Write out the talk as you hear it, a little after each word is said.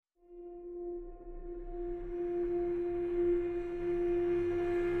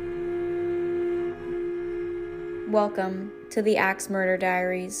Welcome to the Axe Murder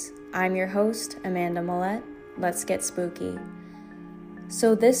Diaries. I'm your host, Amanda Millette. Let's get spooky.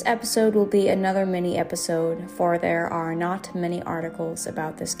 So this episode will be another mini episode, for there are not many articles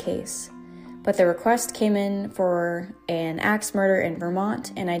about this case. But the request came in for an axe murder in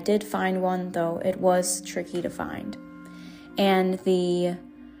Vermont, and I did find one, though it was tricky to find. And the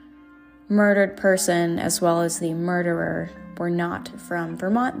murdered person, as well as the murderer, were not from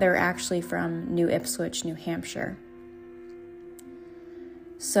Vermont. They're actually from New Ipswich, New Hampshire.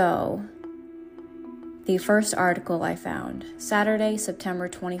 So, the first article I found, Saturday, September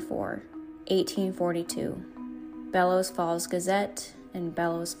 24, 1842, Bellows Falls Gazette in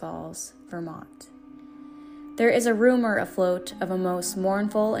Bellows Falls, Vermont. There is a rumor afloat of a most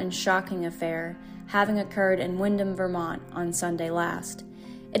mournful and shocking affair having occurred in Windham, Vermont on Sunday last.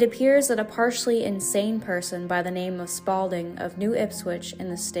 It appears that a partially insane person by the name of Spaulding of New Ipswich in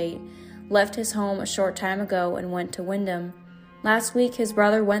the state left his home a short time ago and went to Windham. Last week, his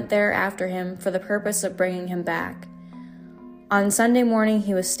brother went there after him for the purpose of bringing him back. On Sunday morning,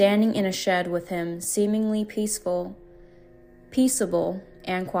 he was standing in a shed with him, seemingly peaceable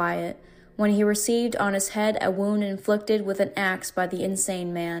and quiet, when he received on his head a wound inflicted with an axe by the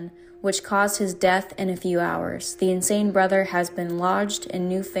insane man, which caused his death in a few hours. The insane brother has been lodged in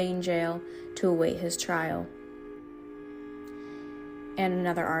Newfane jail to await his trial. And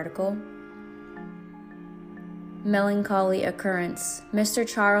another article. Melancholy occurrence. Mr.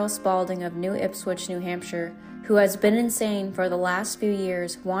 Charles Spaulding of New Ipswich, New Hampshire, who has been insane for the last few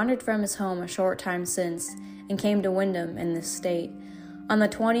years, wandered from his home a short time since and came to Windham in this state. On the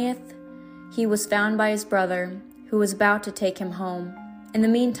 20th, he was found by his brother, who was about to take him home. In the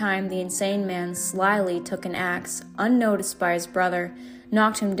meantime, the insane man slyly took an axe, unnoticed by his brother,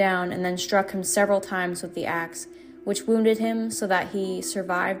 knocked him down, and then struck him several times with the axe, which wounded him so that he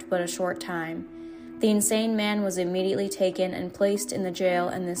survived but a short time. The insane man was immediately taken and placed in the jail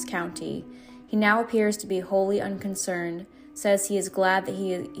in this county. He now appears to be wholly unconcerned, says he is glad that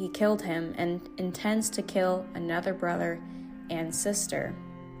he killed him, and intends to kill another brother and sister.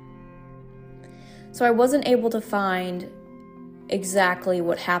 So I wasn't able to find exactly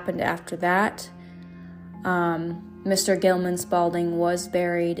what happened after that. Mr. Gilman Spaulding was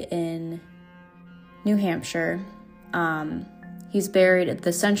buried in New Hampshire. He's buried at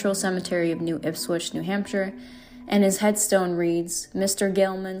the Central Cemetery of New Ipswich, New Hampshire, and his headstone reads, Mr.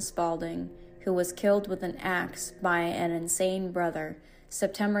 Gilman Spaulding, who was killed with an axe by an insane brother,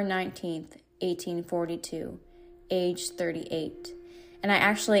 September 19th, 1842, age 38. And I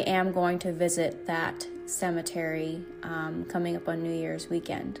actually am going to visit that cemetery coming up on New Year's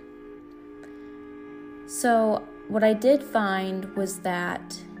weekend. So what I did find was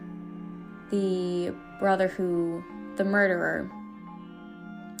that the murderer,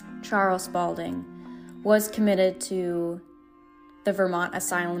 Charles Spaulding, was committed to the Vermont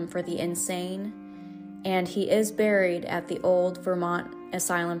Asylum for the Insane, and he is buried at the old Vermont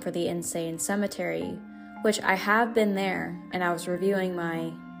Asylum for the Insane cemetery, which I have been there, and I was reviewing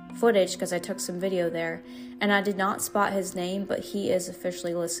my footage because I took some video there, and I did not spot his name, but he is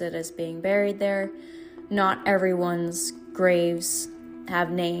officially listed as being buried there. Not everyone's graves have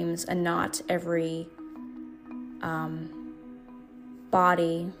names, and not every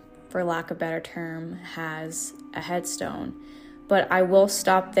body, for lack of a better term, has a headstone. But I will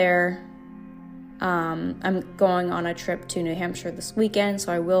stop there. I'm going on a trip to New Hampshire this weekend,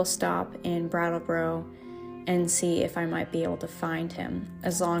 so I will stop in Brattleboro and see if I might be able to find him,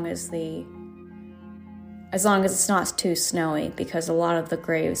 as long as it's not too snowy, because a lot of the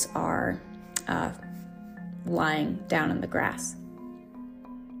graves are lying down in the grass.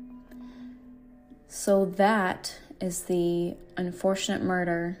 So that is the unfortunate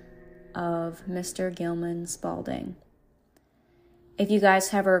murder of Mr. Gilman Spaulding. If you guys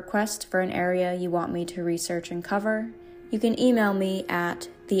have a request for an area you want me to research and cover, you can email me at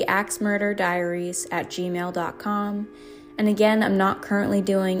theaxemurderdiaries@gmail.com. And again, I'm not currently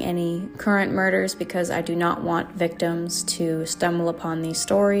doing any current murders because I do not want victims to stumble upon these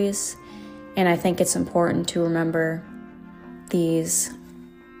stories. And I think it's important to remember these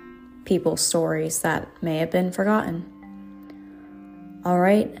people's stories that may have been forgotten. All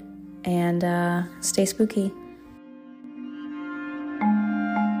right, and stay spooky.